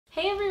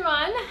Hey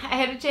everyone! I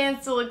had a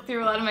chance to look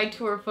through a lot of my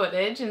tour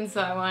footage, and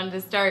so I wanted to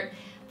start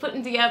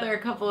putting together a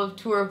couple of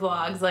tour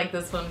vlogs like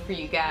this one for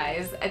you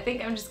guys. I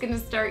think I'm just going to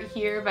start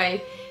here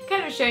by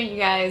kind of showing you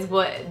guys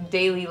what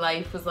daily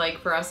life was like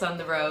for us on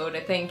the road. I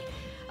think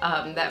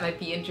that might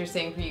be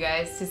interesting for you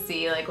guys to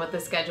see like what the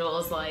schedule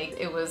is like.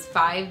 It was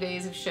 5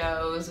 days of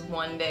shows,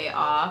 1 day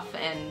off,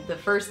 and the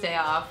first day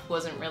off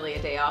wasn't really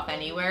a day off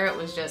anywhere. It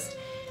was just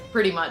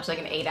pretty much like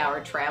an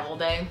 8-hour travel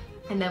day.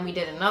 And then we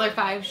did another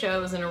 5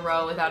 shows in a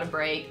row without a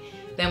break.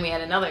 Then we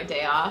had another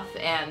day off,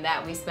 and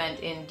that we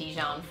spent in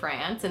Dijon,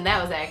 France. And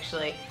that was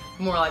actually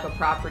more like a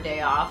proper day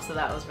off, so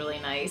that was really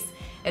nice.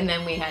 And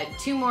then we had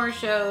 2 more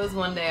shows,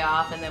 1 day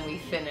off, and then we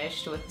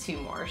finished with 2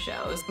 more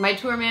shows. My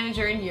tour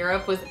manager in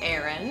Europe was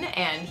Aaron,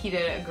 and he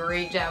did a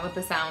great job with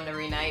the sound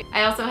every night.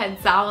 I also had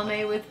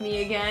Salome with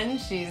me again.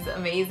 She's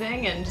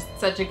amazing and just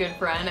such a good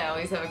friend. I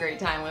always have a great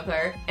time with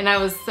her. And I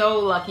was so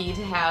lucky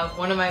to have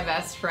one of my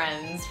best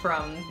friends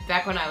from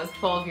back when I was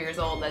 12 years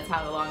old. That's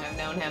how long I've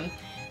known him.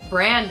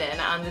 Brandon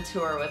on the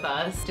tour with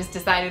us just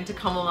decided to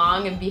come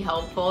along and be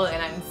helpful,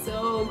 and I'm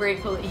so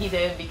grateful that he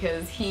did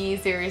because he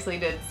seriously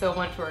did so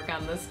much work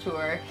on this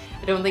tour.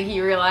 I don't think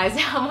he realized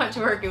how much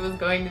work it was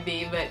going to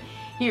be, but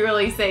he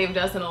really saved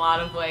us in a lot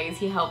of ways.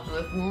 He helped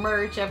with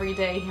merch every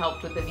day, he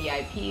helped with the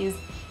VIPs.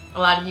 A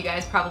lot of you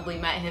guys probably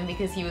met him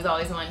because he was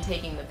always the one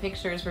taking the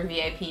pictures for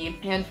VIP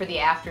and for the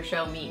after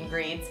show meet and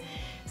greets.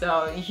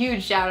 So a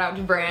huge shout out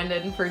to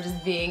Brandon for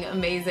just being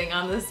amazing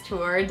on this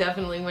tour.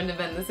 Definitely wouldn't have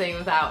been the same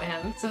without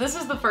him. So this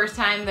was the first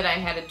time that I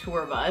had a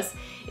tour bus.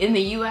 In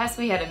the US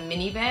we had a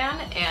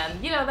minivan,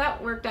 and you know,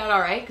 that worked out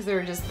alright because there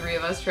were just 3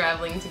 of us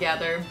traveling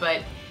together,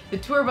 but the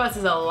tour bus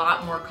is a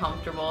lot more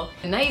comfortable.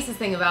 The nicest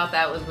thing about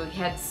that was we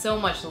had so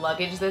much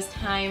luggage this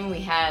time.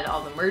 We had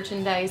all the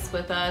merchandise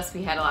with us,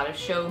 we had a lot of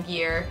show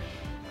gear.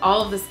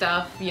 All of the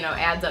stuff, you know,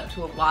 adds up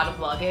to a lot of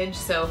luggage,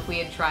 so if we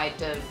had tried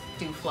to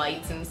do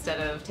flights instead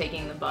of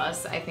taking the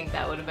bus, I think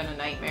that would have been a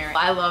nightmare.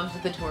 I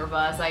loved the tour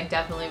bus. I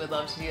definitely would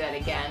love to do that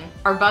again.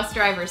 Our bus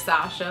driver,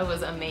 Sasha,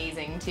 was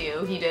amazing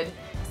too. He did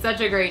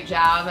such a great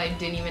job. I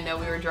didn't even know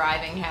we were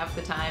driving half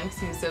the time because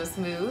he was so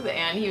smooth,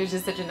 and he was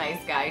just such a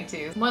nice guy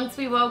too. Once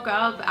we woke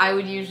up, I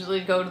would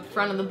usually go to the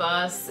front of the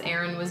bus.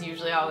 Aaron was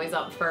usually always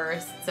up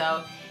first,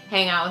 so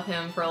hang out with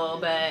him for a little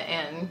bit,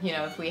 and you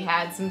know, if we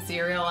had some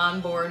cereal on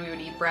board, we would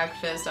eat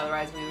breakfast.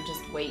 Otherwise we would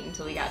just wait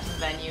until we got to the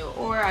venue,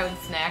 or I would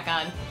snack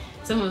on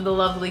some of the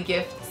lovely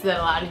gifts that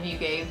a lot of you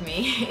gave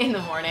me in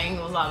the morning.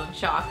 A lot of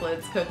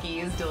chocolates,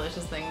 cookies,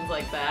 delicious things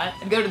like that.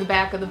 I'd go to the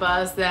back of the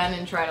bus then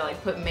and try to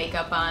like put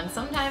makeup on.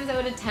 Sometimes I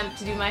would attempt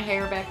to do my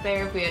hair back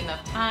there if we had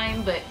enough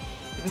time, but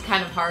it was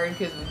kind of hard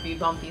because it would be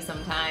bumpy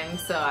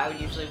sometimes, so I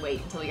would usually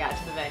wait until we got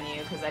to the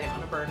venue because I didn't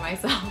want to burn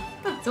myself.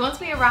 So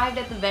once we arrived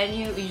at the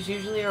venue, it was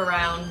usually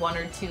around 1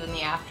 or 2 in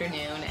the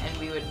afternoon, and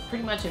we would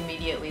pretty much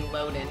immediately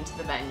load into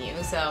the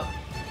venue. So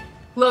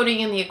loading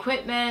in the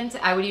equipment,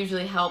 I would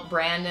usually help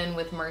Brandon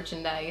with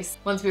merchandise.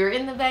 Once we were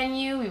in the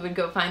venue, we would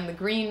go find the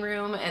green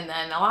room, and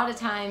then a lot of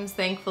times,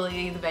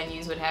 thankfully, the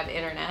venues would have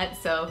internet,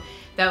 so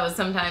that was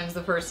sometimes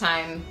the first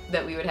time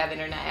that we would have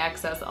internet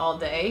access all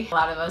day. A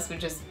lot of us would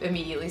just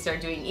immediately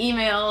start doing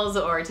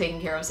emails or taking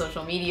care of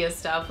social media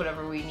stuff,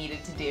 whatever we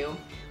needed to do.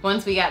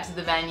 Once we got to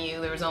the venue,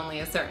 there was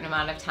only a certain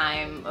amount of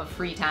time of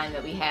free time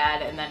that we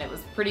had, and then it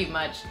was pretty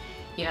much,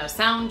 you know,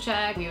 sound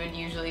check. We would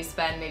usually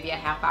spend maybe a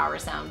half-hour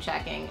sound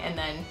checking, and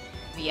then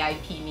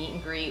VIP meet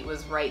and greet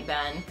was right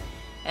then.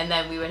 And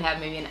then we would have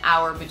maybe an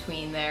hour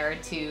between there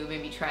to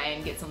maybe try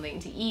and get something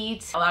to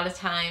eat. A lot of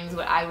times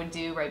what I would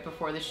do right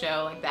before the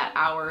show, like that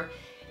hour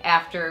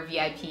after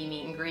VIP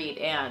meet and greet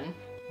and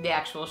the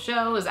actual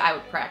show, is I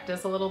would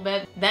practice a little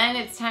bit. Then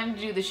it's time to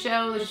do the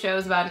show. The show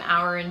is about an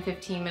hour and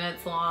 15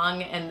 minutes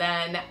long, and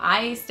then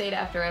I stayed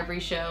after every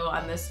show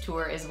on this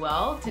tour as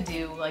well to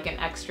do like an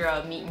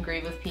extra meet and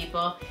greet with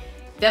people.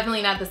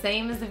 Definitely not the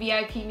same as the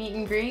VIP meet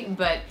and greet,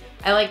 but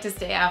I like to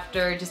stay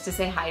after just to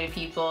say hi to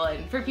people,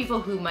 and for people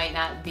who might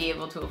not be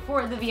able to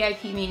afford the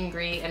VIP meet and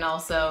greet, and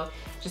also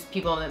just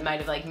people that might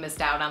have like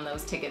missed out on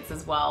those tickets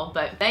as well.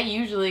 But that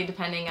usually,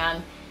 depending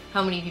on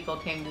how many people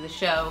came to the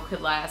show,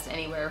 could last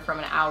anywhere from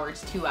an hour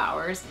to 2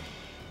 hours.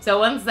 So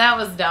once that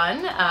was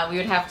done, we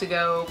would have to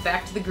go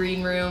back to the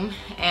green room,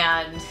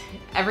 and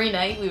every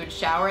night we would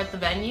shower at the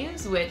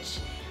venues, which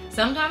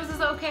sometimes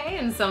is okay,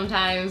 and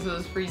sometimes it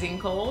was freezing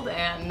cold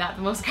and not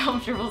the most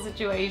comfortable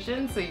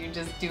situation, so you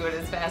just do it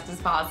as fast as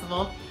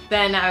possible.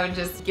 Then I would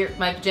just get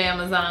my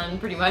pajamas on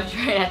pretty much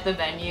right at the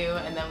venue,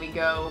 and then we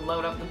go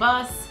load up the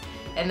bus,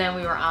 and then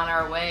we were on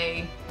our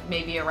way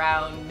maybe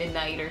around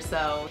midnight or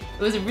so.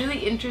 It was a really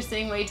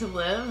interesting way to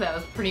live. That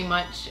was pretty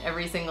much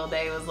every single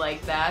day was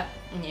like that.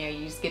 And, you know,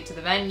 you just get to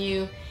the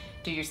venue,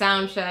 do your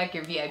sound check,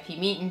 your VIP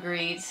meet and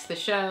greets, the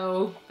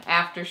show,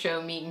 after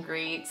show meet and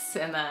greets,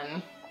 and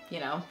then, you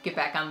know, get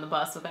back on the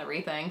bus with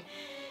everything.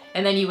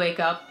 And then you wake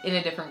up in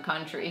a different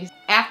country.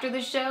 After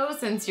the show,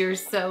 since you're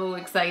so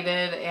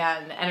excited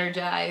and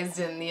energized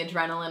and the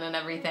adrenaline and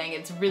everything,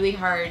 it's really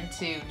hard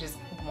to just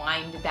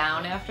wind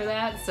down after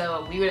that.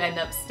 So we would end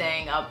up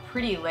staying up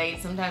pretty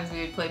late. Sometimes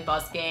we would play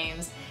bus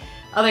games.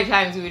 other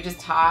times we would just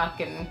talk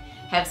and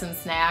have some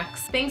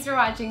snacks. Thanks for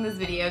watching this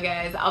video,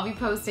 guys. I'll be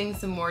posting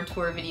some more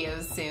tour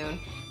videos soon.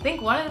 I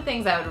think one of the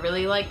things I would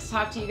really like to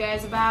talk to you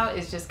guys about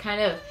is just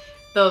kind of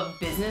the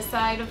business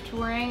side of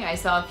touring. I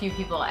saw a few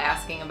people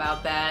asking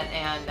about that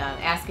and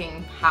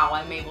asking how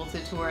I'm able to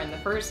tour in the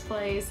first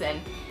place and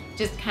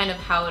just kind of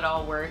how it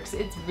all works.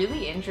 It's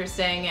really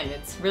interesting and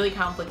it's really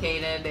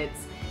complicated.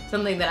 It's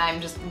something that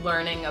I'm just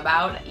learning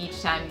about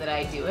each time that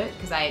I do it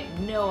because I had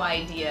no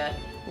idea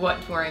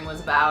what touring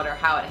was about or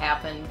how it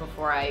happened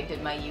before I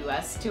did my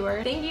US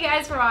tour. Thank you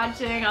guys for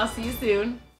watching. I'll see you soon.